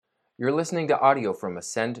You're listening to audio from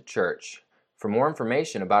Ascend Church. For more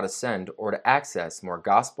information about Ascend or to access more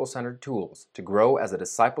gospel-centered tools to grow as a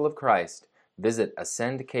disciple of Christ, visit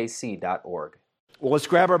ascendkc.org. Well, let's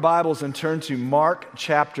grab our Bibles and turn to Mark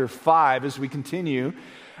chapter 5 as we continue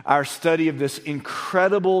our study of this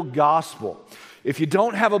incredible gospel. If you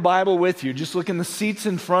don't have a Bible with you, just look in the seats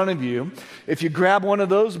in front of you. If you grab one of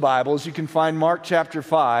those Bibles, you can find Mark chapter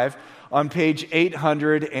 5 on page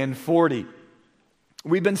 840.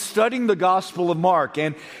 We've been studying the Gospel of Mark,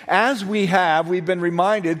 and as we've been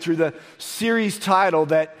reminded through the series title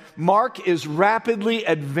that Mark is rapidly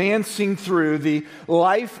advancing through the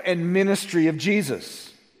life and ministry of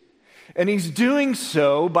Jesus. And he's doing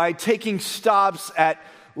so by taking stops at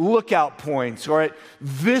lookout points or at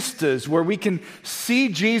vistas where we can see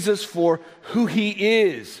Jesus for who he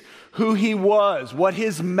is, who he was, what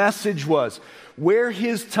his message was, where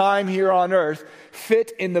his time here on earth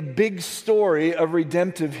fit in the big story of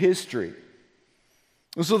redemptive history.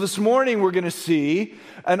 And so this morning we're going to see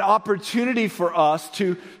an opportunity for us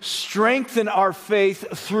to strengthen our faith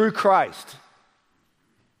through Christ.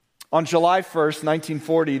 On July 1st,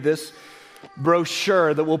 1940, this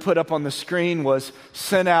brochure that we'll put up on the screen was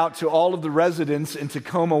sent out to all of the residents in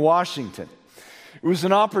Tacoma, Washington. It was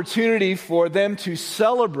an opportunity for them to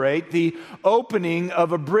celebrate the opening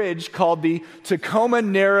of a bridge called the Tacoma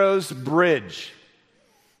Narrows Bridge.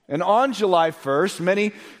 And on July 1st,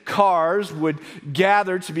 many cars would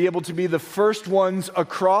gather to be able to be the first ones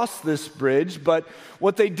across this bridge, but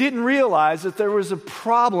what they didn't realize is that there was a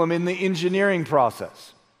problem in the engineering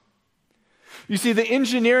process. You see, the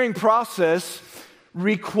engineering process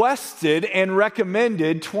requested and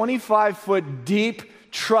recommended 25-foot deep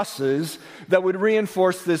trusses that would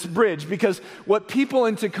reinforce this bridge, because what people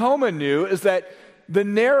in Tacoma knew is that the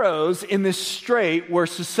narrows in this strait were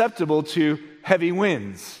susceptible to heavy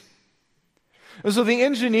winds. And so the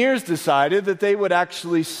engineers decided that they would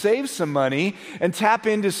actually save some money and tap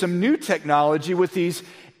into some new technology with these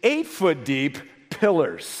 8-foot deep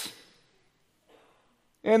pillars.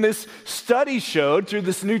 And this study showed through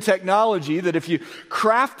this new technology that if you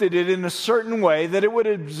crafted it in a certain way, that it would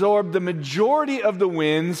absorb the majority of the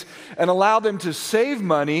winds and allow them to save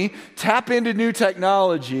money, tap into new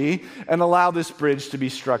technology, and allow this bridge to be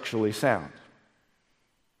structurally sound.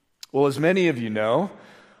 Well, as many of you know,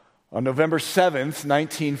 on November 7th,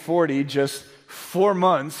 1940, just 4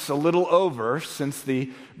 months, a little over, since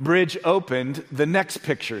the bridge opened, the next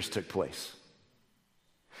pictures took place.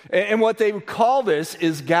 And what they call this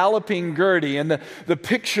is Galloping Gertie. And the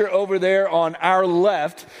picture over there on our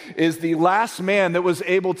left is the last man that was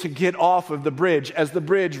able to get off of the bridge as the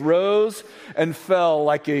bridge rose and fell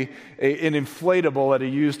like an inflatable at a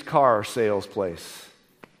used car sales place.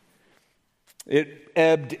 It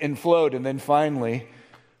ebbed and flowed and then finally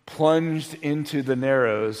plunged into the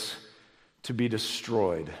narrows to be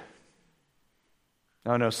destroyed.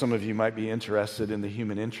 Now, I know some of you might be interested in the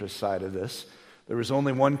human interest side of this. There was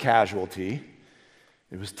only one casualty.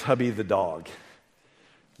 It was Tubby the dog.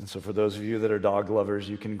 And so for those of you that are dog lovers,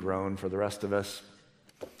 you can groan. For the rest of us,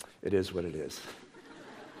 it is what it is.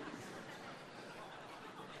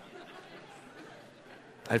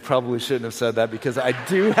 I probably shouldn't have said that because I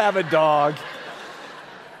do have a dog,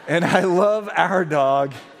 and I love our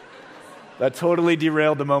dog. That totally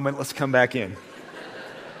derailed the moment. Let's come back in.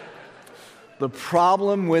 The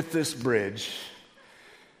problem with this bridge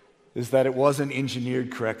is that it wasn't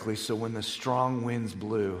engineered correctly, so when the strong winds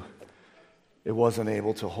blew, it wasn't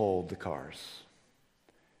able to hold the cars.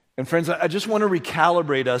 And friends, I just want to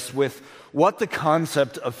recalibrate us with what the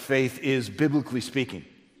concept of faith is, biblically speaking.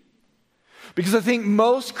 Because I think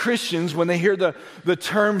most Christians, when they hear the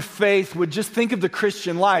term faith, would just think of the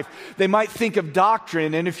Christian life. They might think of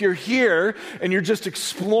doctrine, and if you're here and you're just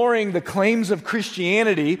exploring the claims of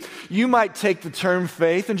Christianity, you might take the term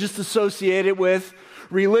faith and just associate it with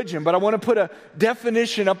religion. But I want to put a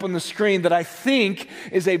definition up on the screen that I think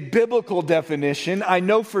is a biblical definition. I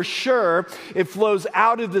know for sure it flows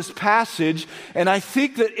out of this passage, and I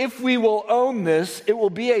think that if we will own this, it will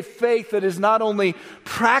be a faith that is not only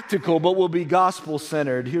practical, but will be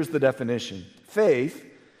gospel-centered. Here's the definition. Faith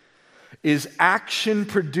is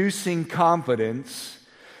action-producing confidence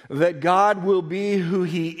that God will be who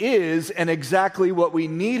he is and exactly what we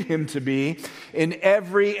need him to be in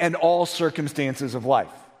every and all circumstances of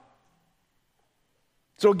life.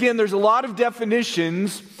 So again, there's a lot of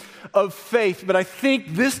definitions of faith, but I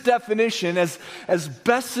think this definition, as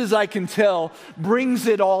best as I can tell, brings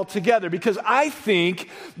it all together. Because I think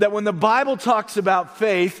that when the Bible talks about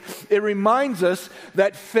faith, it reminds us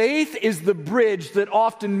that faith is the bridge that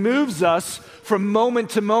often moves us from moment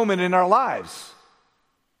to moment in our lives.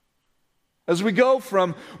 As we go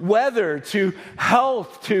from weather to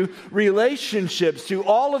health to relationships to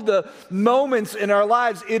all of the moments in our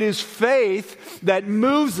lives, it is faith that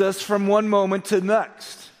moves us from one moment to the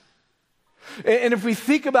next. And if we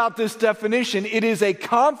think about this definition, it is a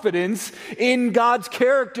confidence in God's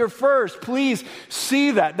character first. Please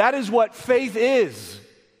see that. That is what faith is.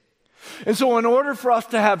 And so in order for us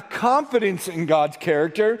to have confidence in God's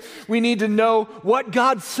character, we need to know what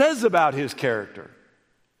God says about his character.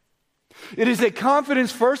 It is a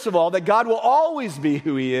confidence, first of all, that God will always be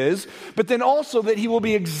who he is, but then also that he will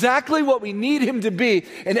be exactly what we need him to be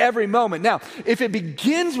in every moment. Now, if it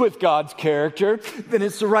begins with God's character, then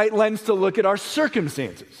it's the right lens to look at our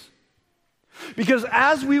circumstances. Because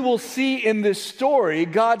as we will see in this story,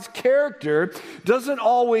 God's character doesn't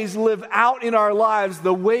always live out in our lives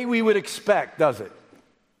the way we would expect, does it?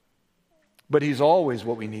 But he's always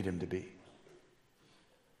what we need him to be.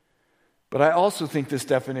 But I also think this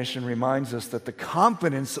definition reminds us that the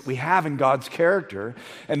confidence that we have in God's character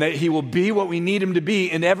and that he will be what we need him to be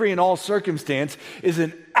in every and all circumstance is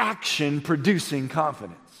an action-producing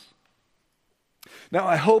confidence. Now,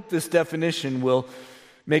 I hope this definition will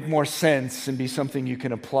make more sense and be something you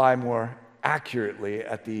can apply more accurately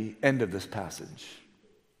at the end of this passage.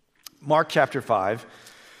 Mark chapter 5,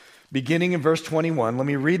 beginning in verse 21. Let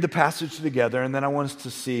me read the passage together, and then I want us to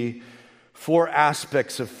see 4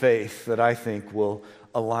 aspects of faith that I think will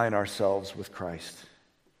align ourselves with Christ.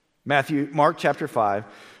 Mark chapter 5,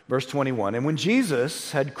 verse 21. And when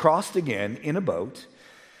Jesus had crossed again in a boat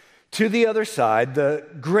to the other side, the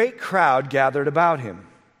great crowd gathered about him,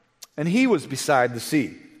 and he was beside the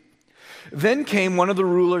sea. Then came one of the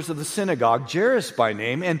rulers of the synagogue, Jairus by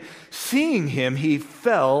name, and seeing him, he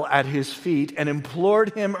fell at his feet and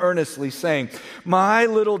implored him earnestly, saying, "My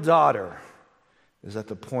little daughter is at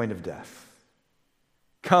the point of death.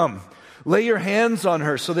 Come, lay your hands on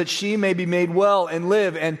her so that she may be made well and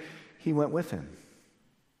live." And he went with him.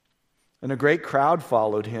 And a great crowd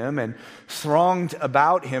followed him and thronged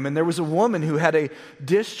about him. And there was a woman who had a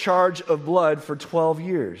discharge of blood for 12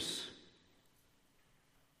 years.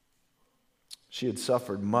 She had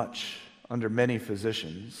suffered much under many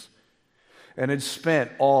physicians and had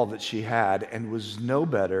spent all that she had and was no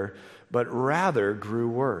better, but rather grew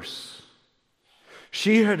worse.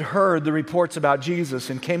 She had heard the reports about Jesus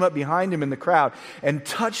and came up behind him in the crowd and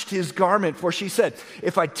touched his garment, for she said,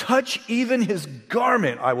 "If I touch even his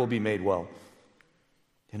garment, I will be made well."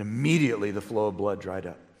 And immediately the flow of blood dried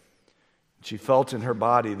up. She felt in her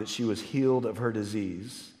body that she was healed of her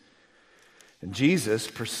disease. And Jesus,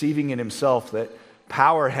 perceiving in himself that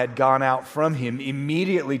power had gone out from him,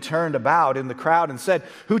 immediately turned about in the crowd and said,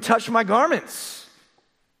 "Who touched my garments?"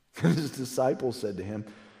 And his disciples said to him,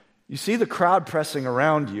 "You see the crowd pressing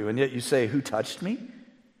around you, and yet you say, 'Who touched me?'"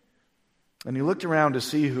 And he looked around to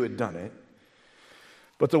see who had done it.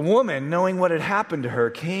 But the woman, knowing what had happened to her,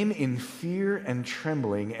 came in fear and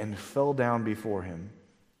trembling and fell down before him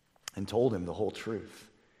and told him the whole truth.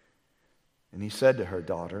 And he said to her,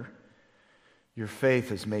 "Daughter, your faith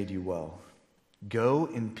has made you well. Go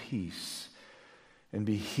in peace and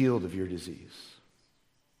be healed of your disease."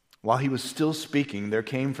 While he was still speaking, there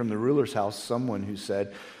came from the ruler's house someone who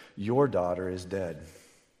said, "Your daughter is dead.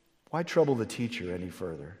 Why trouble the teacher any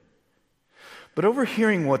further?" But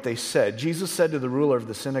overhearing what they said, Jesus said to the ruler of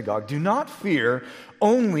the synagogue, "Do not fear,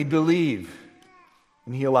 only believe."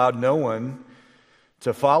 And he allowed no one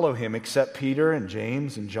to follow him except Peter and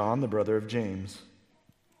James and John, the brother of James.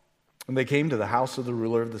 And they came to the house of the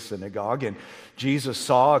ruler of the synagogue, and Jesus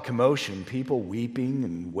saw a commotion, people weeping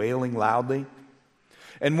and wailing loudly.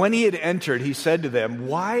 And when he had entered, he said to them,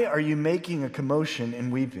 "Why are you making a commotion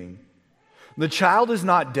and weeping? The child is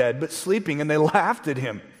not dead, but sleeping." And they laughed at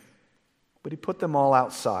him. But he put them all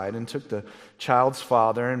outside and took the child's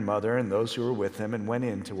father and mother and those who were with him and went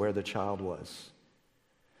in to where the child was.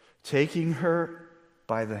 Taking her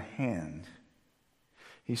by the hand,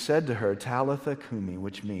 he said to her, "Talitha cumi,"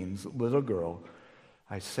 which means, "Little girl,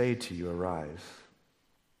 I say to you, arise."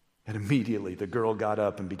 And immediately the girl got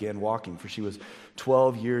up and began walking, for she was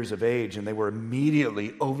 12 years of age, and they were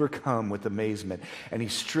immediately overcome with amazement. And he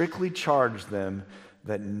strictly charged them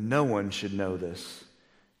that no one should know this,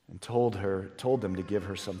 and told them to give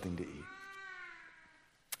her something to eat.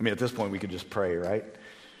 I mean, at this point we could just pray, right?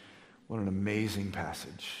 What an amazing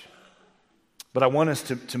passage. But I want us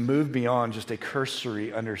to move beyond just a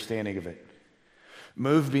cursory understanding of it.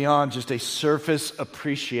 Move beyond just a surface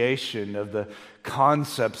appreciation of the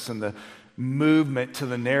concepts and the movement to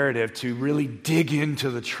the narrative to really dig into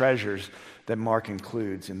the treasures that Mark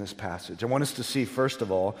includes in this passage. I want us to see, first of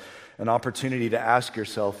all, an opportunity to ask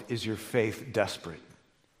yourself, is your faith desperate?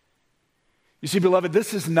 You see, beloved,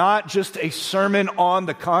 this is not just a sermon on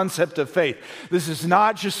the concept of faith. This is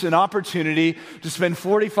not just an opportunity to spend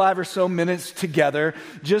 45 or so minutes together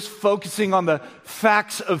just focusing on the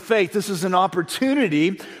facts of faith. This is an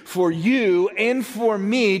opportunity for you and for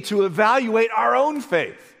me to evaluate our own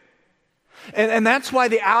faith. And that's why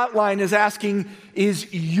the outline is asking,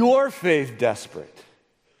 is your faith desperate?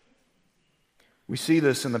 We see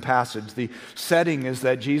this in the passage. The setting is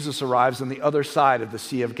that Jesus arrives on the other side of the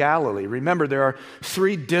Sea of Galilee. Remember, there are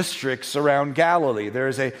 3 districts around Galilee. There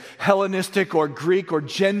is a Hellenistic or Greek or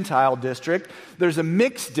Gentile district. There's a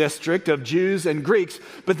mixed district of Jews and Greeks.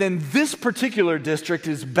 But then this particular district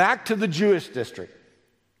is back to the Jewish district.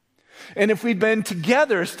 And if we've been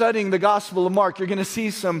together studying the Gospel of Mark, you're going to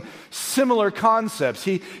see some similar concepts.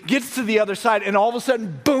 He gets to the other side, and all of a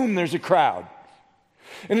sudden, boom, there's a crowd.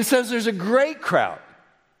 And it says there's a great crowd.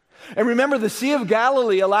 And remember, the Sea of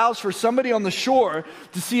Galilee allows for somebody on the shore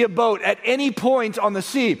to see a boat at any point on the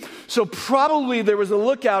sea. So probably there was a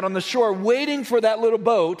lookout on the shore waiting for that little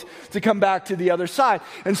boat to come back to the other side.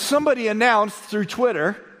 And somebody announced through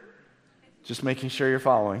Twitter, just making sure you're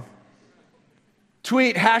following,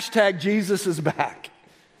 tweet hashtag Jesus is back.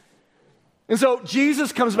 And so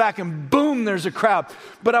Jesus comes back and boom, there's a crowd.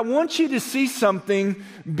 But I want you to see something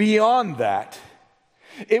beyond that.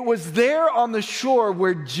 It was there on the shore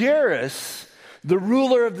where Jairus, the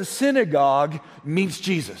ruler of the synagogue, meets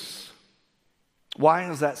Jesus.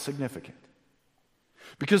 Why is that significant?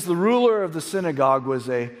 Because the ruler of the synagogue was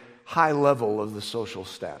a high level of the social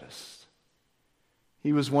status.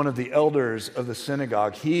 He was one of the elders of the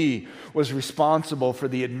synagogue. He was responsible for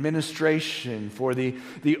the administration, for the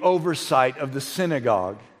oversight of the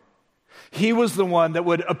synagogue. He was the one that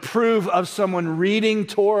would approve of someone reading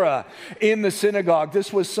Torah in the synagogue.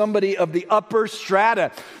 This was somebody of the upper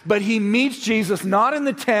strata. But he meets Jesus not in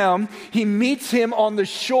the town. He meets him on the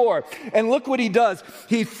shore. And look what he does.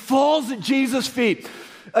 He falls at Jesus' feet.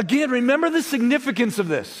 Again, remember the significance of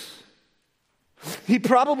this. He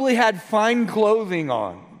probably had fine clothing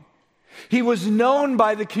on. He was known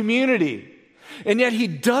by the community. And yet he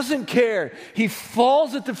doesn't care. He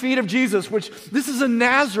falls at the feet of Jesus, which this is a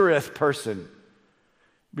Nazareth person. It'd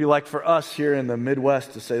be like for us here in the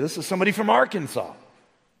Midwest to say, this is somebody from Arkansas.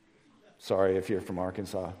 Sorry if you're from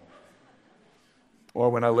Arkansas. Or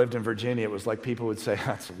when I lived in Virginia, it was like people would say,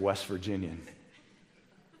 that's a West Virginian.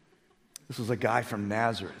 This was a guy from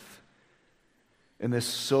Nazareth. And this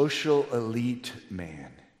social elite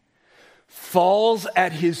man falls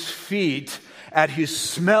at his feet, at his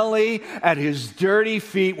smelly, at his dirty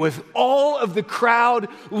feet, with all of the crowd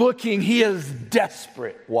looking. He is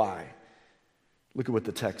desperate. Why? Look at what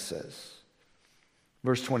the text says.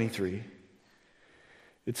 Verse 23.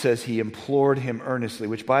 It says he implored him earnestly,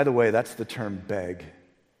 which, by the way, that's the term beg.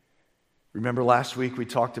 Remember last week we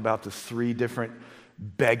talked about the 3 different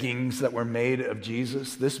beggings that were made of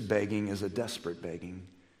Jesus? This begging is a desperate begging.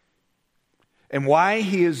 And why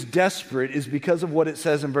he is desperate is because of what it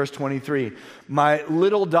says in verse 23. My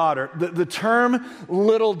little daughter. The term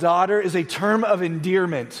little daughter is a term of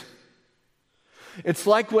endearment. It's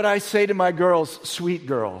like what I say to my girls, sweet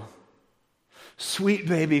girl, sweet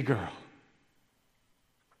baby girl.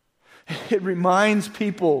 It reminds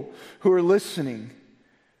people who are listening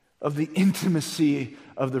of the intimacy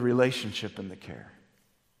of the relationship and the care.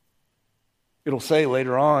 It'll say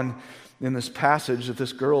later on in this passage that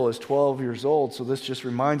this girl is 12 years old, so this just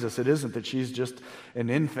reminds us it isn't that she's just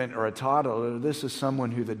an infant or a toddler. This is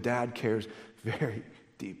someone who the dad cares very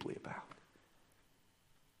deeply about.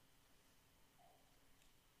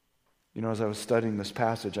 You know, as I was studying this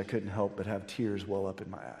passage, I couldn't help but have tears well up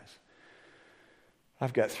in my eyes.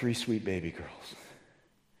 I've got 3 sweet baby girls.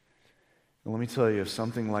 And let me tell you, if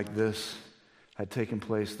something like this had taken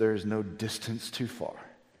place, there is no distance too far.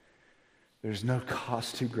 There's no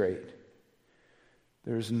cost too great.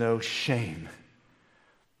 There's no shame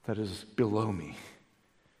that is below me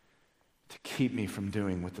to keep me from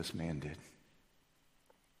doing what this man did.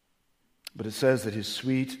 But it says that his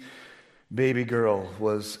sweet baby girl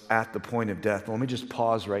was at the point of death. Let me just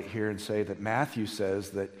pause right here and say that Matthew says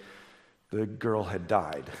that the girl had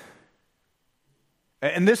died.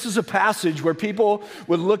 And this is a passage where people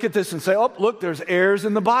would look at this and say, oh, look, there's errors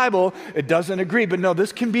in the Bible. It doesn't agree. But no,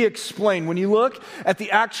 this can be explained. When you look at the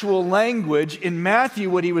actual language, in Matthew,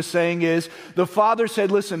 what he was saying is, the father said,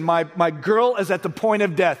 listen, my girl is at the point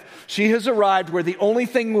of death. She has arrived where the only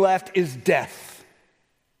thing left is death.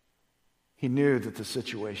 He knew that the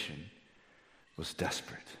situation was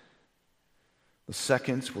desperate. The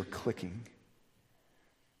seconds were clicking.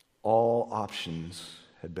 All options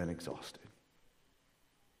had been exhausted.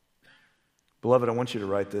 Beloved, I want you to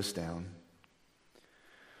write this down.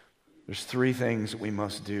 There's three things that we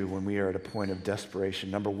must do when we are at a point of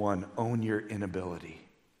desperation. Number one, own your inability.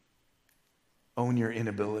 Own your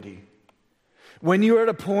inability. When you are at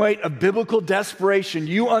a point of biblical desperation,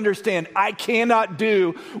 you understand, I cannot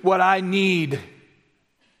do what I need.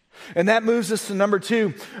 And that moves us to number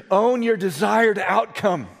two, own your desired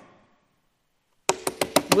outcome.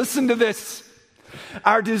 Listen to this.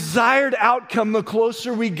 Our desired outcome, the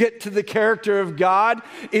closer we get to the character of God,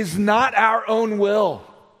 is not our own will.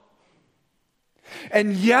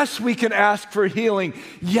 And yes, we can ask for healing.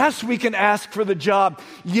 Yes, we can ask for the job.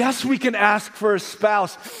 Yes, we can ask for a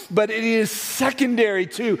spouse. But it is secondary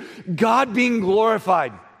to God being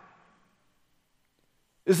glorified.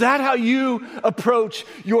 Is that how you approach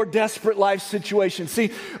your desperate life situation?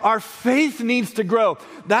 See, our faith needs to grow.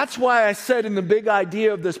 That's why I said in the big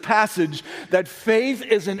idea of this passage that faith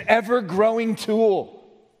is an ever-growing tool.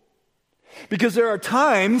 Because there are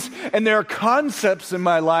times and there are concepts in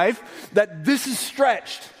my life that this is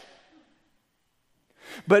stretched.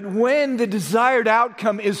 But when the desired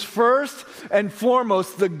outcome is first and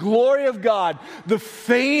foremost the glory of God, the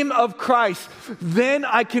fame of Christ, then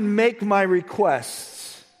I can make my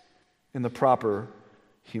requests in the proper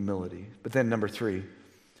humility. But then number three,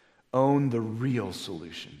 own the real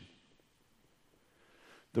solution.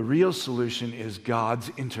 The real solution is God's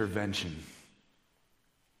intervention.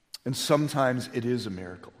 And sometimes it is a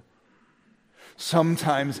miracle.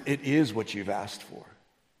 Sometimes it is what you've asked for.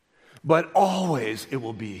 But always it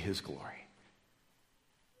will be His glory.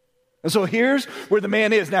 And so here's where the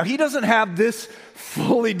man is. Now, he doesn't have this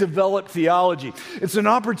fully developed theology. It's an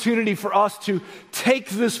opportunity for us to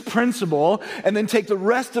take this principle and then take the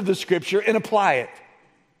rest of the scripture and apply it.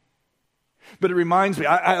 But it reminds me,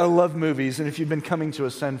 I love movies, and if you've been coming to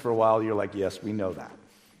Ascend for a while, you're like, yes, we know that.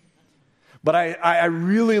 But I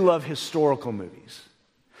really love historical movies.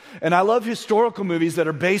 And I love historical movies that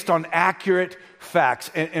are based on accurate facts.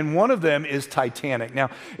 And one of them is Titanic. Now,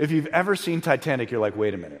 if you've ever seen Titanic, you're like,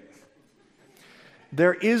 wait a minute.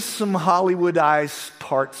 There is some Hollywoodized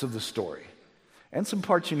parts of the story. And some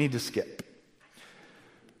parts you need to skip.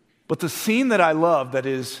 But the scene that I love that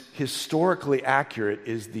is historically accurate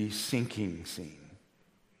is the sinking scene.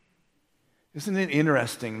 Isn't it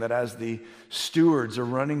interesting that as the stewards are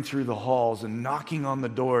running through the halls and knocking on the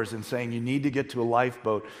doors and saying, you need to get to a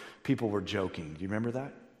lifeboat, people were joking. Do you remember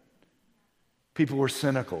that? People were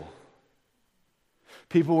cynical.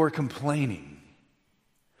 People were complaining.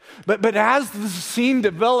 But as the scene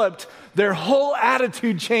developed, their whole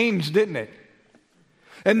attitude changed, didn't it?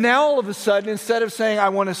 And now all of a sudden, instead of saying, I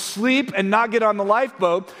want to sleep and not get on the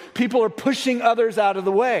lifeboat, people are pushing others out of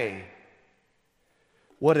the way.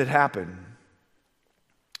 What had happened?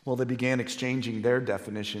 Well, they began exchanging their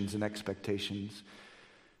definitions and expectations.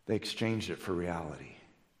 They exchanged it for reality.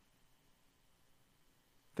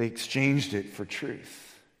 They exchanged it for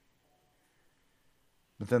truth.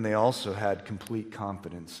 But then they also had complete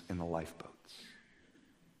confidence in the lifeboats.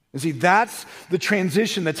 You see, that's the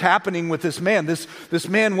transition that's happening with this man. This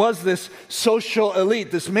man was this social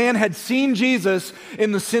elite. This man had seen Jesus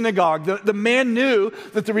in the synagogue. The man knew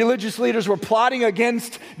that the religious leaders were plotting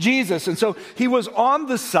against Jesus. And so he was on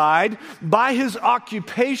the side by his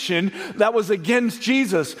occupation that was against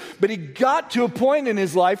Jesus. But he got to a point in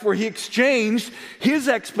his life where he exchanged his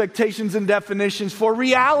expectations and definitions for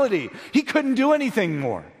reality. He couldn't do anything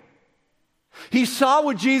more. He saw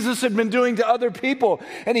what Jesus had been doing to other people,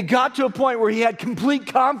 and he got to a point where he had complete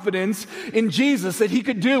confidence in Jesus that he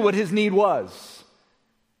could do what his need was.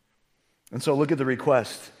 And so look at the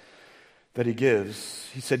request that he gives.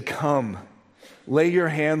 He said, come, lay your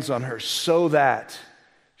hands on her so that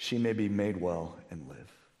she may be made well and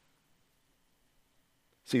live.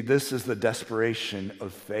 See, this is the desperation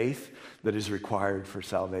of faith that is required for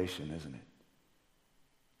salvation, isn't it?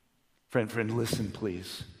 Friend, listen,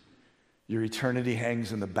 please. Your eternity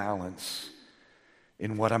hangs in the balance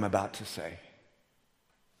in what I'm about to say.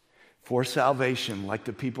 For salvation, like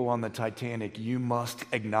the people on the Titanic, you must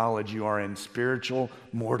acknowledge you are in spiritual,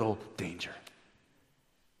 mortal danger.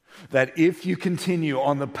 That if you continue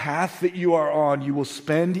on the path that you are on, you will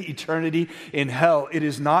spend eternity in hell. It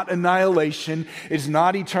is not annihilation. It is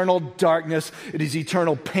not eternal darkness. It is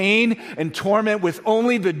eternal pain and torment with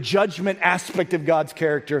only the judgment aspect of God's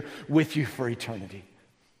character with you for eternity.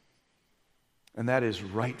 And that is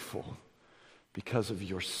rightful because of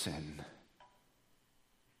your sin.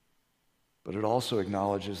 But it also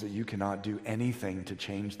acknowledges that you cannot do anything to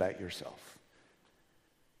change that yourself.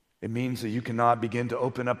 It means that you cannot begin to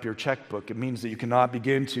open up your checkbook. It means that you cannot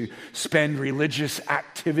begin to spend religious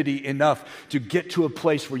activity enough to get to a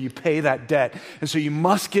place where you pay that debt. And so you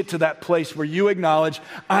must get to that place where you acknowledge,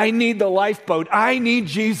 I need the lifeboat. I need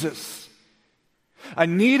Jesus. I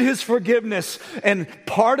need his forgiveness. And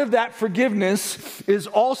part of that forgiveness is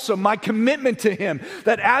also my commitment to him.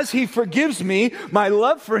 That as he forgives me, my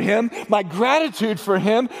love for him, my gratitude for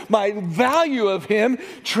him, my value of him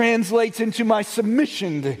translates into my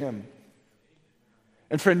submission to him.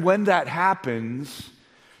 And friend, when that happens,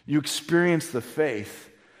 you experience the faith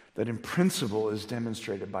that in principle is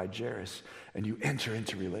demonstrated by Jairus, and you enter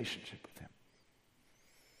into relationship with him.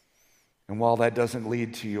 And while that doesn't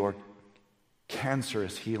lead to your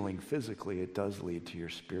cancerous healing physically, it does lead to your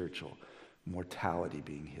spiritual mortality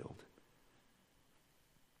being healed.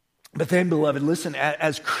 But then, beloved, listen,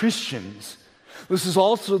 as Christians, this is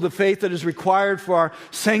also the faith that is required for our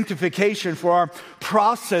sanctification, for our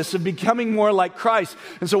process of becoming more like Christ.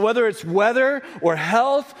 And so whether it's weather or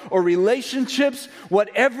health or relationships,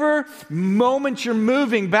 whatever moment you're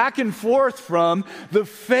moving back and forth from, the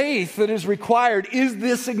faith that is required is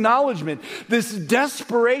this acknowledgement, this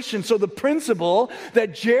desperation. So the principle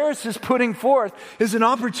that Jairus is putting forth is an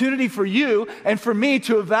opportunity for you and for me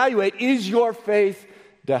to evaluate, is your faith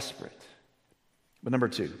desperate? But number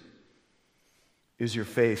two, is your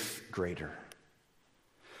faith greater?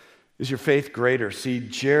 Is your faith greater? See,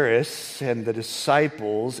 Jairus and the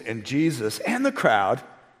disciples and Jesus and the crowd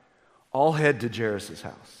all head to Jairus'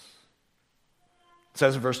 house. It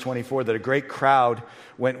says in verse 24 that a great crowd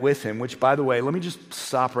went with him, which, by the way, let me just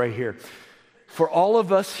stop right here. For all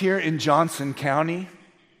of us here in Johnson County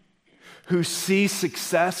who see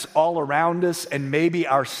success all around us and maybe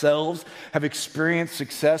ourselves have experienced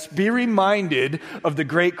success, be reminded of the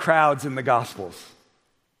great crowds in the Gospels.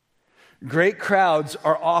 Great crowds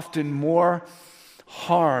are often more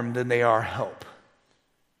harm than they are help.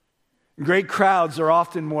 Great crowds are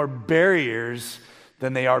often more barriers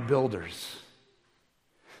than they are builders.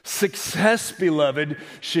 Success, beloved,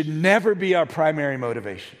 should never be our primary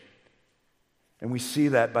motivation. And we see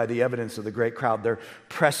that by the evidence of the great crowd. They're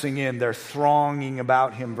pressing in, they're thronging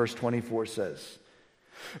about him, verse 24 says.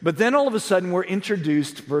 But then all of a sudden we're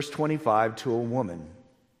introduced, verse 25, to a woman.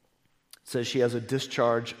 It says she has a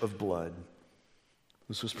discharge of blood.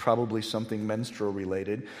 This was probably something menstrual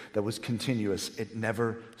related that was continuous. It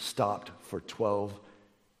never stopped for 12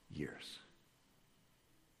 years.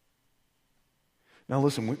 Now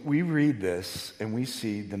listen, we read this and we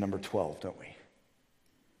see the number 12, don't we?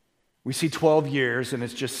 We see 12 years, and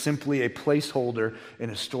it's just simply a placeholder in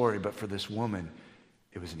a story, but for this woman,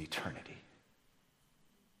 it was an eternity.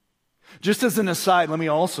 Just as an aside, let me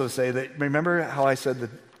also say that, remember how I said the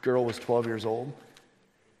girl was 12 years old?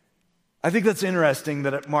 I think that's interesting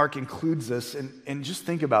that Mark includes this, and just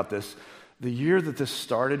think about this. The year that this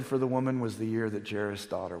started for the woman was the year that Jairus'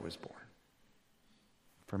 daughter was born.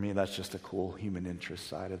 For me, that's just a cool human interest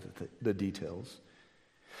side of the details.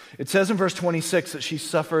 It says in verse 26 that she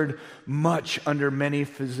suffered much under many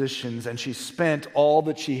physicians, and she spent all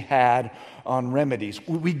that she had on remedies.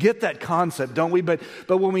 We get that concept, don't we? But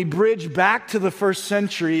when we bridge back to the first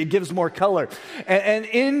century, it gives more color. And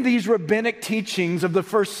in these rabbinic teachings of the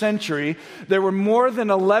first century, there were more than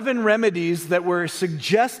 11 remedies that were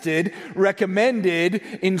suggested, recommended,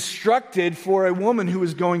 instructed for a woman who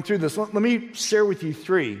was going through this. Let me share with you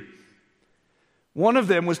three. One of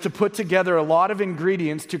them was to put together a lot of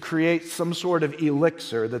ingredients to create some sort of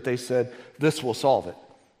elixir that they said, this will solve it.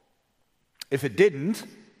 If it didn't,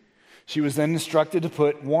 she was then instructed to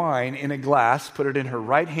put wine in a glass, put it in her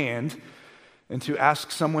right hand, and to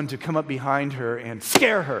ask someone to come up behind her and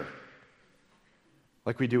scare her,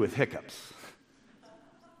 like we do with hiccups.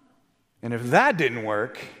 And if that didn't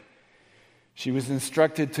work, she was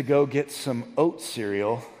instructed to go get some oat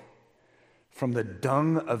cereal from the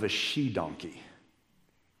dung of a she-donkey.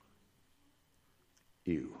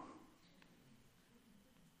 Ew.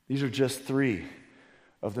 These are just three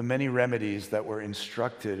of the many remedies that were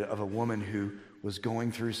instructed of a woman who was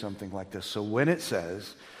going through something like this. So when it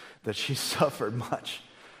says that she suffered much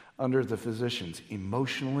under the physicians,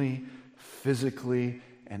 emotionally, physically,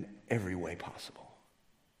 and every way possible.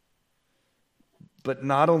 But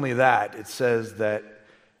not only that, it says that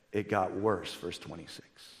it got worse, verse 26.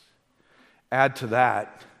 Add to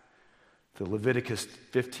that, the Leviticus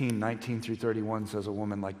 15, 19 through 31 says a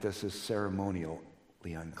woman like this is ceremonially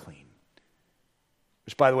unclean.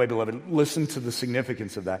 Which, by the way, beloved, listen to the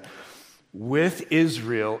significance of that. With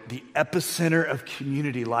Israel, the epicenter of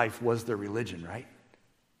community life was their religion, right?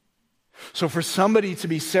 So for somebody to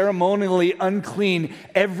be ceremonially unclean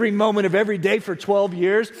every moment of every day for 12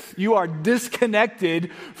 years, you are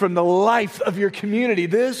disconnected from the life of your community.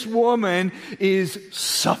 This woman is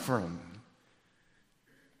suffering.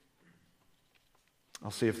 I'll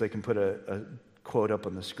see if they can put a quote up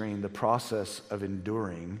on the screen. The process of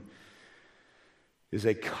enduring is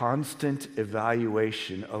a constant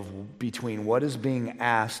evaluation of between what is being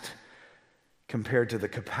asked compared to the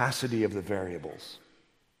capacity of the variables.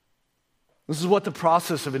 This is what the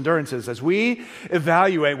process of endurance is. As we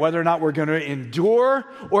evaluate whether or not we're going to endure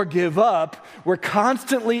or give up, we're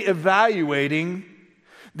constantly evaluating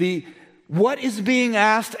what is being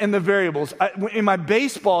asked and the variables. In my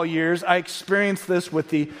baseball years, I experienced this with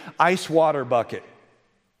the ice water bucket.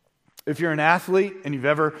 If you're an athlete and you've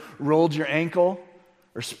ever rolled your ankle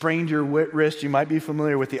or sprained your wrist, you might be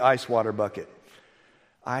familiar with the ice water bucket.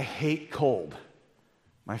 I hate cold.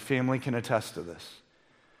 My family can attest to this.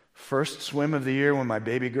 First swim of the year when my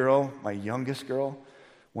baby girl, my youngest girl,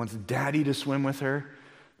 wants daddy to swim with her,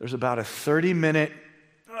 there's about a 30-minute,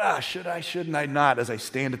 shouldn't I not, as I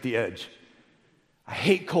stand at the edge. I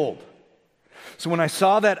hate cold. So when I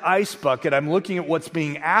saw that ice bucket, I'm looking at what's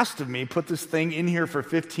being asked of me, put this thing in here for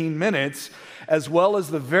 15 minutes, as well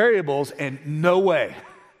as the variables, and no way.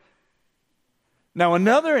 Now,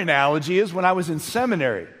 another analogy is when I was in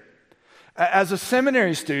seminary. As a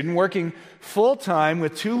seminary student working full-time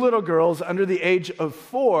with two little girls under the age of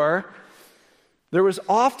 4, there was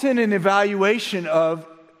often an evaluation of,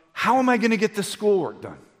 how am I going to get this schoolwork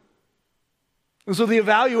done? And so the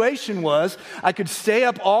evaluation was, I could stay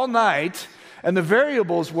up all night, and the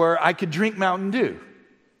variables were, I could drink Mountain Dew.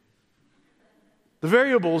 The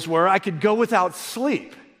variables were, I could go without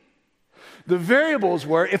sleep. The variables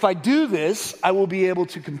were, if I do this, I will be able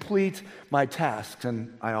to complete my tasks,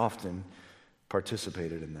 and I often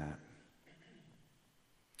participated in that.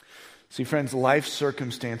 See, friends, life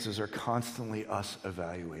circumstances are constantly us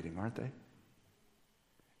evaluating, aren't they?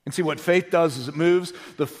 And see, what faith does is it moves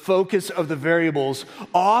the focus of the variables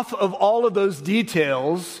off of all of those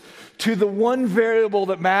details to the one variable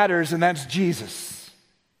that matters, and that's Jesus.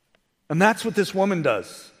 And that's what this woman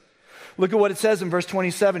does. Look at what it says in verse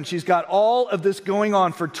 27. She's got all of this going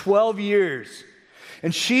on for 12 years.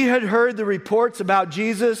 And she had heard the reports about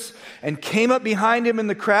Jesus and came up behind him in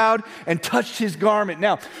the crowd and touched his garment.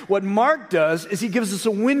 Now, what Mark does is he gives us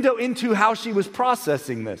a window into how she was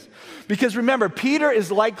processing this. Because remember, Peter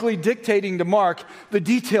is likely dictating to Mark the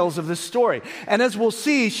details of this story. And as we'll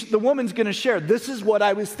see, the woman's going to share, this is what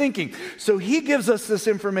I was thinking. So he gives us this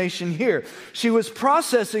information here. She was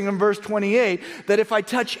processing in verse 28 that if I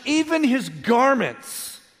touch even his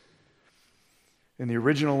garments, in the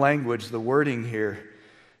original language, the wording here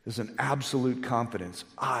is an absolute confidence.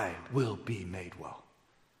 I will be made well.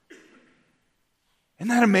 Isn't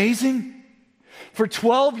that amazing? For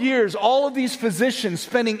 12 years, all of these physicians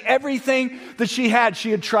spending everything that she had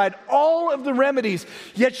tried all of the remedies,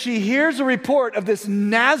 yet she hears a report of this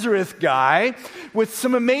Nazareth guy with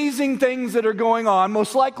some amazing things that are going on.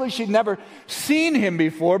 Most likely she'd never seen him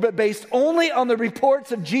before, but based only on the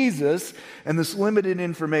reports of Jesus and this limited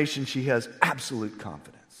information, she has absolute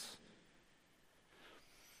confidence.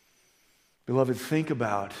 Beloved, think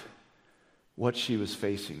about what she was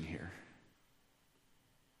facing here.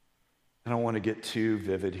 I don't want to get too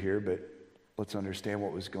vivid here, but let's understand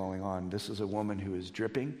what was going on. This is a woman who is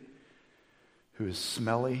dripping, who is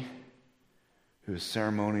smelly, who is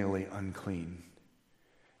ceremonially unclean.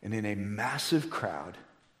 And in a massive crowd,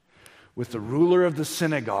 with the ruler of the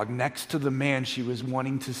synagogue next to the man she was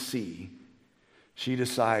wanting to see, she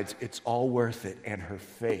decides it's all worth it, and her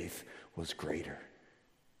faith was greater.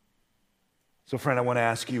 So, friend, I want to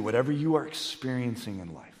ask you, whatever you are experiencing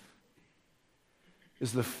in life,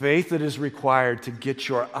 is the faith that is required to get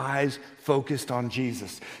your eyes focused on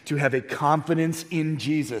Jesus, to have a confidence in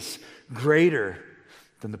Jesus greater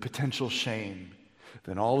than the potential shame,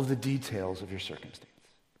 than all of the details of your circumstance?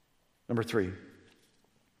 Number 3,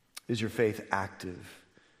 is your faith active?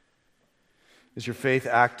 Is your faith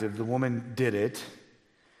active? The woman did it,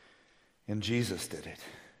 and Jesus did it.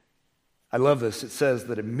 I love this. It says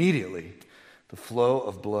that immediately the flow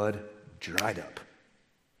of blood dried up.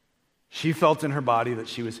 She felt in her body that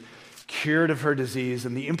she was cured of her disease,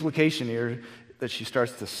 and the implication here that she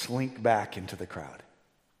starts to slink back into the crowd.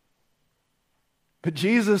 But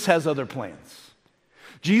Jesus has other plans.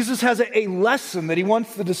 Jesus has a lesson that he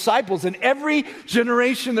wants the disciples and every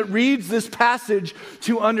generation that reads this passage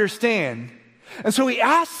to understand. And so he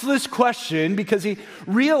asks this question because he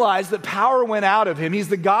realized that power went out of him. He's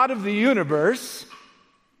the God of the universe.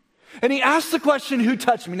 And he asks the question, who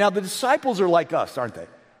touched me? Now, the disciples are like us, aren't they?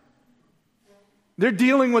 They're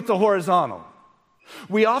dealing with the horizontal.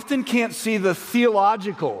 We often can't see the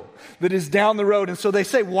theological that is down the road. And so they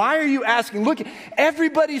say, why are you asking? Look,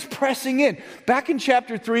 everybody's pressing in. Back in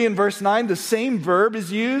chapter 3 and verse 9, the same verb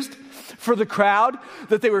is used for the crowd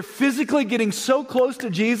that they were physically getting so close to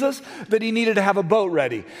Jesus that he needed to have a boat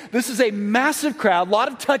ready. This is a massive crowd, a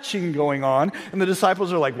lot of touching going on, and the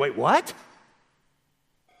disciples are like, wait, what?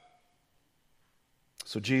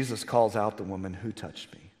 So Jesus calls out the woman, who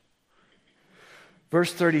touched me?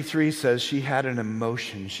 Verse 33 says she had an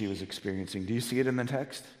emotion she was experiencing. Do you see it in the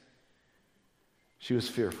text? She was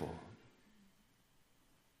fearful.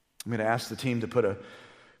 I'm going to ask the team to put a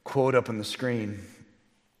quote up on the screen.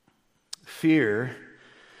 Fear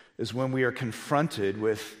is when we are confronted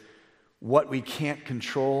with what we can't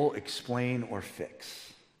control, explain, or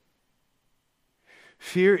fix.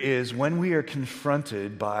 Fear is when we are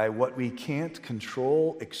confronted by what we can't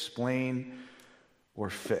control, explain, or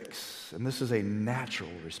fix. And this is a natural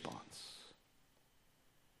response.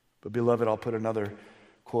 But beloved, I'll put another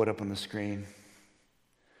quote up on the screen.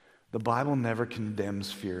 The Bible never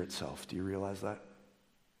condemns fear itself. Do you realize that?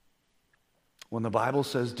 When the Bible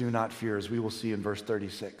says do not fear, as we will see in verse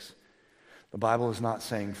 36, the Bible is not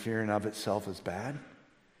saying fear in of itself is bad.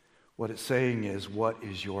 What it's saying is, what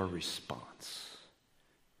is your response?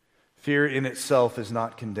 Fear in itself is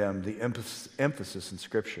not condemned. The emphasis in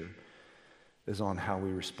Scripture is on how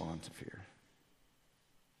we respond to fear.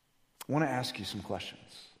 I want to ask you some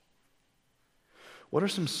questions. What are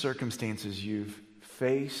some circumstances you've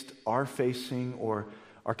faced, are facing, or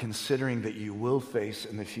are considering that you will face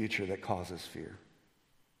in the future that causes fear?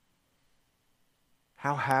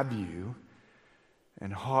 How have you,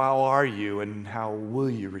 and how are you, and how will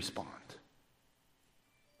you respond?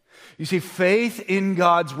 You see, faith in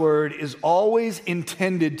God's word is always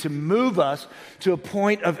intended to move us to a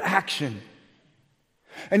point of action.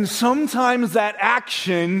 And sometimes that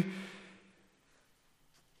action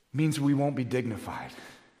means we won't be dignified.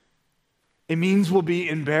 It means we'll be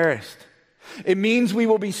embarrassed. It means we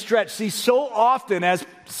will be stretched. See, so often, as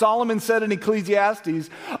Solomon said in Ecclesiastes,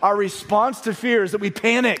 our response to fear is that we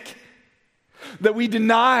panic, that we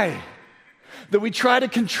deny, that we try to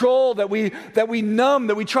control, that we numb,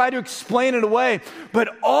 that we try to explain it away. But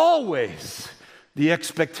always, the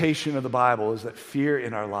expectation of the Bible is that fear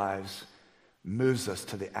in our lives moves us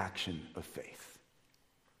to the action of faith.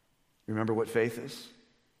 Remember what faith is?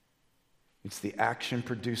 It's the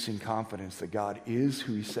action-producing confidence that God is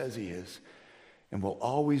who he says he is and will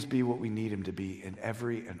always be what we need him to be in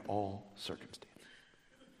every and all circumstance.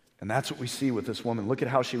 And that's what we see with this woman. Look at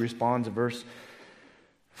how she responds in verse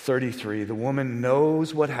 33. The woman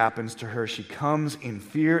knows what happens to her. She comes in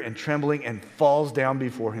fear and trembling and falls down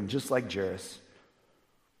before him, just like Jairus.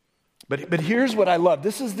 But here's what I love.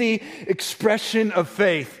 This is the expression of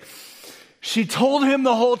faith. She told him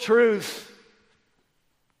the whole truth.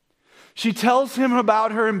 She tells him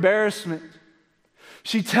about her embarrassment.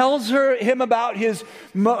 She tells him about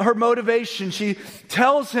her motivation. She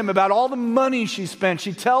tells him about all the money she spent.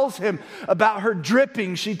 She tells him about her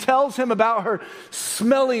dripping. She tells him about her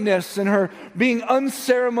smelliness and her being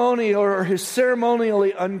unceremonial or his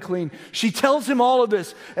ceremonially unclean. She tells him all of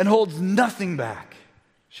this and holds nothing back.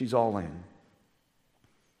 She's all in.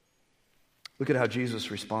 Look at how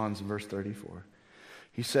Jesus responds in verse 34.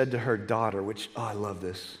 He said to her, daughter, which, I love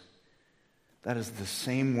this. That is the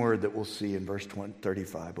same word that we'll see in verse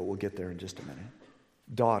 35, but we'll get there in just a minute.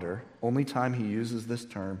 Daughter, only time he uses this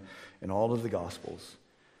term in all of the Gospels.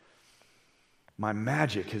 My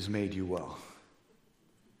magic has made you well.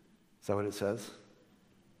 Is that what it says?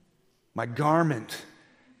 My garment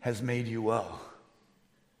has made you well.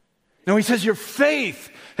 No, he says your faith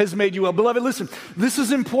has made you well. Beloved, listen, this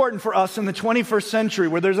is important for us in the 21st century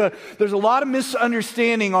where there's a lot of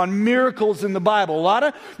misunderstanding on miracles in the Bible, a lot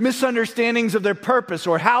of misunderstandings of their purpose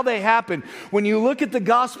or how they happen. When you look at the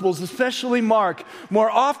Gospels, especially Mark, more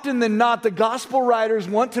often than not, the Gospel writers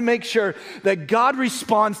want to make sure that God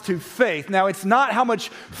responds to faith. Now, it's not how much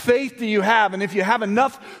faith do you have, and if you have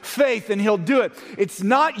enough faith, then he'll do it. It's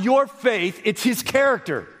not your faith, it's his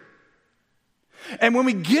character. And when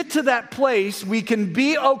we get to that place, we can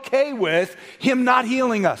be okay with him not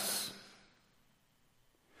healing us.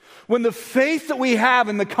 When the faith that we have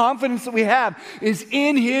and the confidence that we have is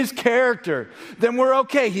in his character, then we're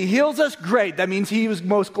okay. He heals us, great. That means he was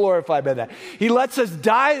most glorified by that. He lets us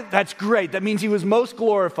die, that's great. That means he was most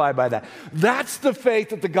glorified by that. That's the faith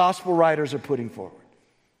that the gospel writers are putting forward.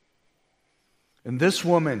 And this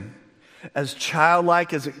woman, as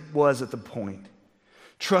childlike as it was at the point,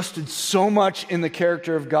 trusted so much in the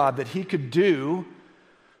character of God that he could do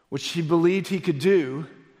what she believed he could do,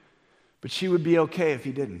 but she would be okay if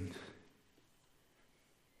he didn't.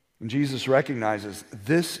 And Jesus recognizes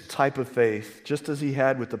this type of faith, just as he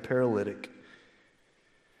had with the paralytic,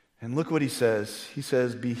 And look what he says. He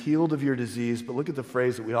says, be healed of your disease. But look at the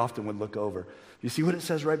phrase that we often would look over. You see what it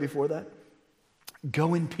says right before that?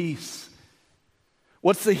 Go in peace.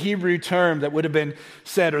 What's the Hebrew term that would have been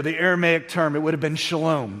said, or the Aramaic term? It would have been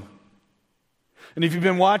shalom. And if you've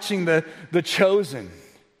been watching The Chosen,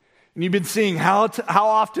 and you've been seeing how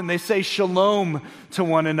often they say shalom to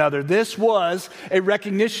one another, this was a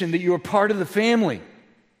recognition that you are part of the family.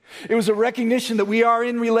 It was a recognition that we are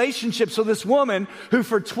in relationship. So this woman who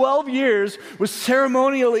for 12 years was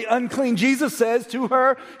ceremonially unclean, Jesus says to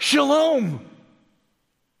her, shalom.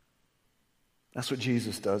 That's what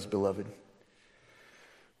Jesus does, beloved.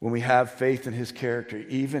 When we have faith in his character,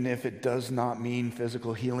 even if it does not mean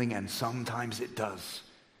physical healing, and sometimes it does,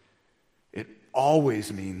 it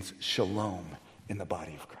always means shalom in the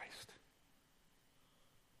body of Christ.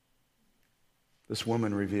 This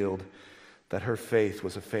woman revealed that her faith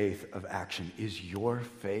was a faith of action. Is your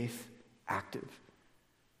faith active?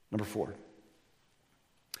 Number 4.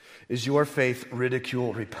 Is your faith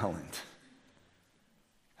ridicule repellent?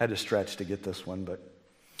 I had to stretch to get this one, but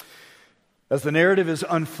as the narrative is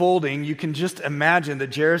unfolding, you can just imagine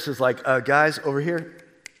that Jairus is like, guys, over here,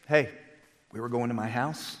 hey, we were going to my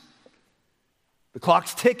house. The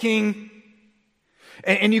clock's ticking.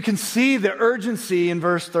 And you can see the urgency in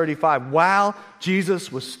verse 35 while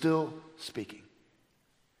Jesus was still speaking.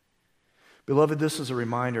 Beloved, this is a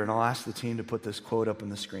reminder, and I'll ask the team to put this quote up on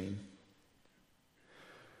the screen.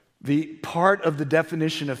 The part of the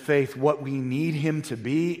definition of faith, what we need him to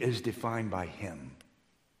be, is defined by him.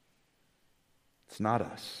 It's not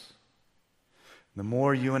us. The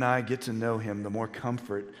more you and I get to know him, the more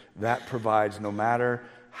comfort that provides, no matter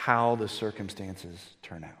how the circumstances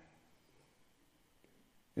turn out.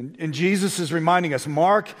 And Jesus is reminding us,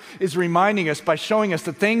 Mark is reminding us by showing us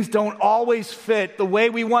that things don't always fit the way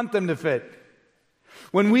we want them to fit.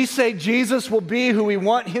 When we say Jesus will be who we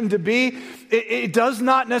want him to be, it does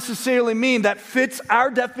not necessarily mean that fits our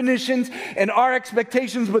definitions and our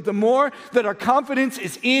expectations, but the more that our confidence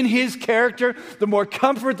is in his character, the more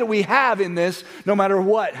comfort that we have in this, no matter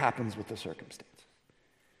what happens with the circumstances.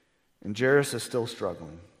 And Jairus is still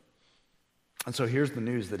struggling. And so here's the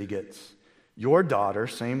news that he gets. Your daughter,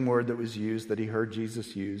 same word that was used that he heard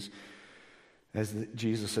Jesus use as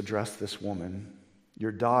Jesus addressed this woman,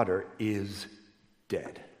 your daughter is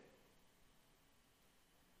dead.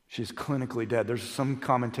 She's clinically dead. There's some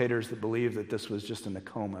commentators that believe that this was just in a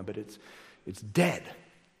coma, but it's dead.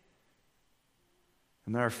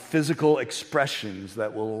 And there are physical expressions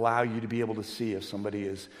that will allow you to be able to see if somebody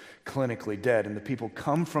is clinically dead. And the people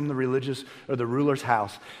come from the religious or the ruler's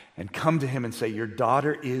house and come to him and say, your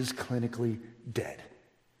daughter is clinically dead.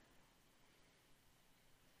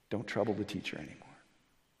 Don't trouble the teacher anymore.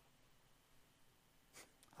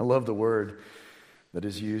 I love the word that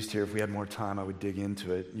is used here. If we had more time, I would dig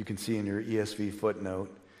into it. You can see in your ESV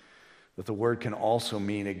footnote that the word can also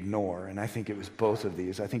mean ignore, and I think it was both of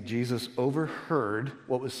these. I think Jesus overheard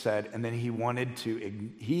what was said, and then he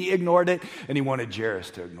ignored it, and he wanted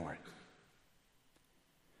Jairus to ignore it.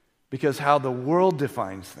 Because how the world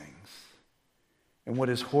defines things and what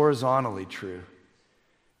is horizontally true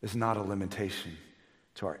is not a limitation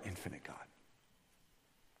to our infinite God.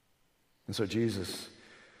 And so Jesus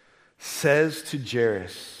says to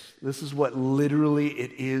Jairus, this is what literally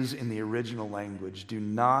it is in the original language, do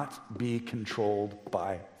not be controlled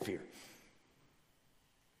by fear.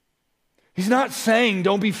 He's not saying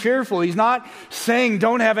don't be fearful. He's not saying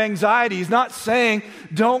don't have anxiety. He's not saying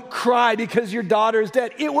don't cry because your daughter is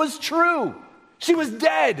dead. It was true. She was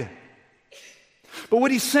dead. But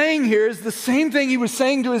what he's saying here is the same thing he was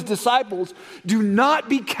saying to his disciples. Do not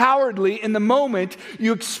be cowardly in the moment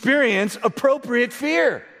you experience appropriate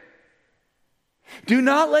fear. Do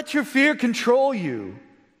not let your fear control you.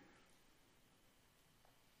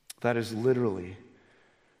 That is literally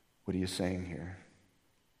what he is saying here.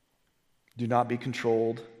 Do not be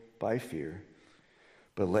controlled by fear,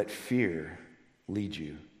 but let fear lead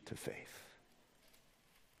you to faith.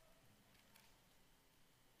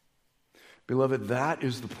 Beloved, that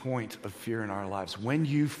is the point of fear in our lives. When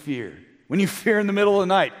you fear in the middle of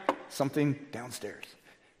the night, something downstairs.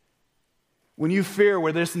 When you fear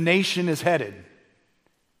where this nation is headed,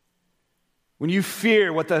 when you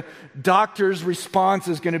fear what the doctor's response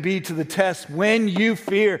is going to be to the test, when you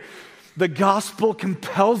fear, the gospel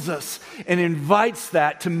compels us and invites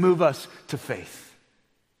that to move us to faith,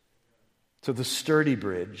 to the sturdy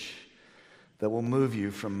bridge that will move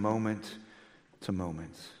you from moment to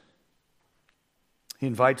moment. He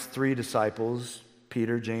invites 3 disciples,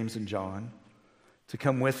 Peter, James, and John, to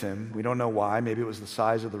come with him. We don't know why. Maybe it was the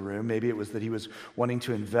size of the room. Maybe it was that he was wanting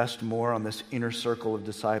to invest more on this inner circle of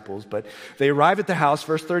disciples. But they arrive at the house,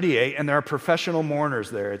 verse 38, and there are professional mourners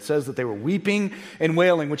there. It says that they were weeping and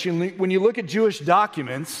wailing, which when you look at Jewish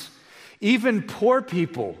documents, even poor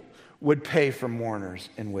people would pay for mourners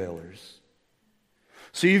and wailers.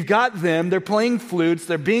 So you've got them, they're playing flutes,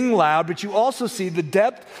 they're being loud, but you also see the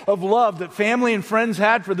depth of love that family and friends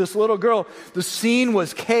had for this little girl. The scene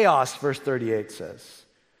was chaos, verse 38 says.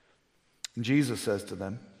 And Jesus says to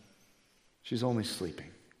them, she's only sleeping.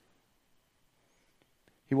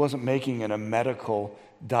 He wasn't making a medical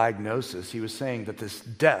diagnosis. He was saying that this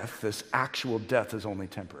death, this actual death, is only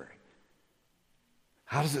temporary.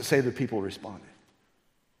 How does it say the people responded?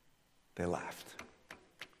 They laughed.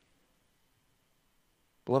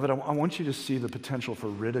 Beloved, I want you to see the potential for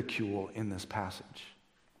ridicule in this passage.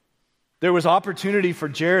 There was opportunity for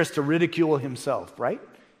Jairus to ridicule himself, right?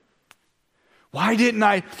 Why didn't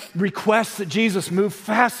I request that Jesus move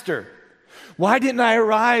faster? Why didn't I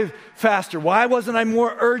arrive faster? Why wasn't I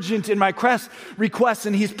more urgent in my requests?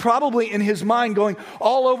 And he's probably in his mind going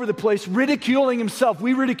all over the place, ridiculing himself.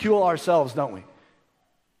 We ridicule ourselves, don't we?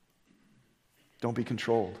 Don't be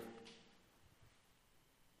controlled.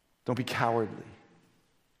 Don't be cowardly.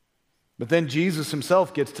 But then Jesus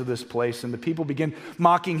himself gets to this place and the people begin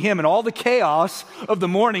mocking him, and all the chaos of the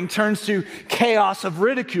morning turns to chaos of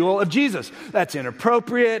ridicule of Jesus. That's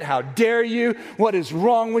inappropriate. How dare you? What is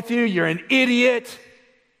wrong with you? You're an idiot.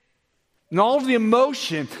 And all of the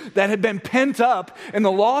emotion that had been pent up in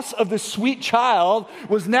the loss of this sweet child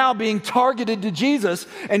was now being targeted to Jesus.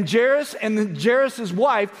 And Jairus and Jairus'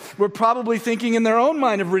 wife were probably thinking in their own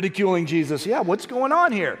mind of ridiculing Jesus. Yeah, what's going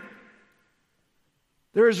on here?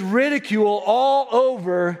 There is ridicule all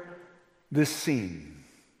over this scene.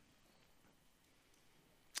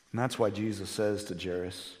 And that's why Jesus says to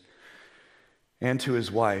Jairus and to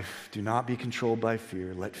his wife, do not be controlled by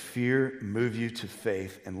fear. Let fear move you to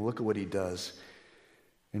faith. And look at what he does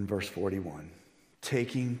in verse 41.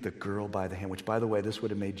 Taking the girl by the hand, which, by the way, this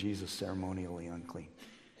would have made Jesus ceremonially unclean.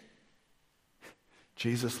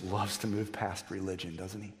 Jesus loves to move past religion,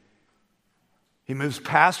 doesn't he? He moves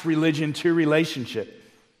past religion to relationship.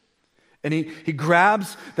 And he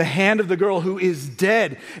grabs the hand of the girl who is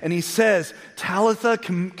dead, and he says, Talitha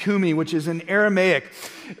Kumi, which is in Aramaic.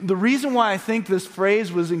 The reason why I think this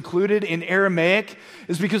phrase was included in Aramaic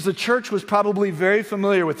is because the church was probably very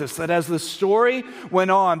familiar with this, that as the story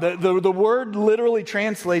went on, the word literally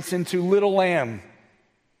translates into little lamb.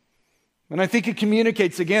 And I think it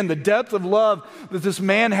communicates, again, the depth of love that this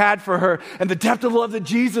man had for her and the depth of love that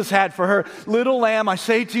Jesus had for her. Little lamb, I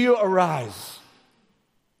say to you, arise.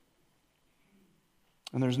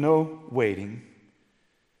 And there's no waiting.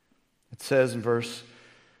 It says in verse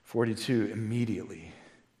 42, immediately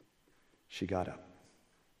she got up.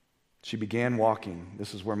 She began walking.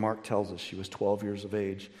 This is where Mark tells us she was 12 years of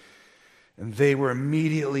age. And they were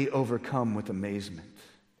immediately overcome with amazement.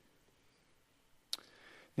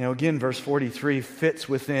 Now again, verse 43 fits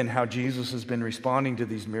within how Jesus has been responding to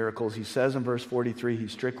these miracles. He says in verse 43, he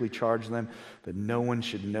strictly charged them that no one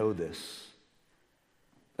should know this.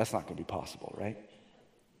 That's not going to be possible, right?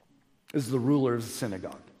 This is the ruler of the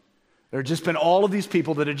synagogue. There had just been all of these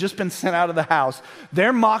people that had just been sent out of the house.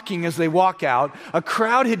 They're mocking as they walk out. A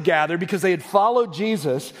crowd had gathered because they had followed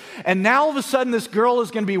Jesus. And now all of a sudden this girl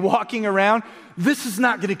is going to be walking around. This is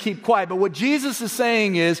not going to keep quiet. But what Jesus is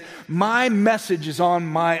saying is, my message is on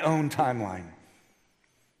my own timeline.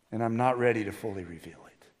 And I'm not ready to fully reveal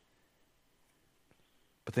it.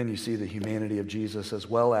 But then you see the humanity of Jesus as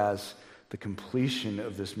well as the completion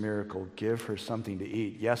of this miracle. Give her something to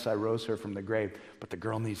eat. Yes, I rose her from the grave, but the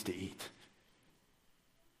girl needs to eat.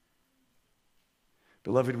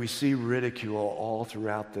 Beloved, we see ridicule all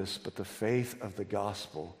throughout this, but the faith of the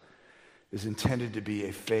gospel is intended to be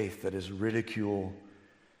a faith that is ridicule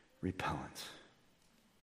repellent.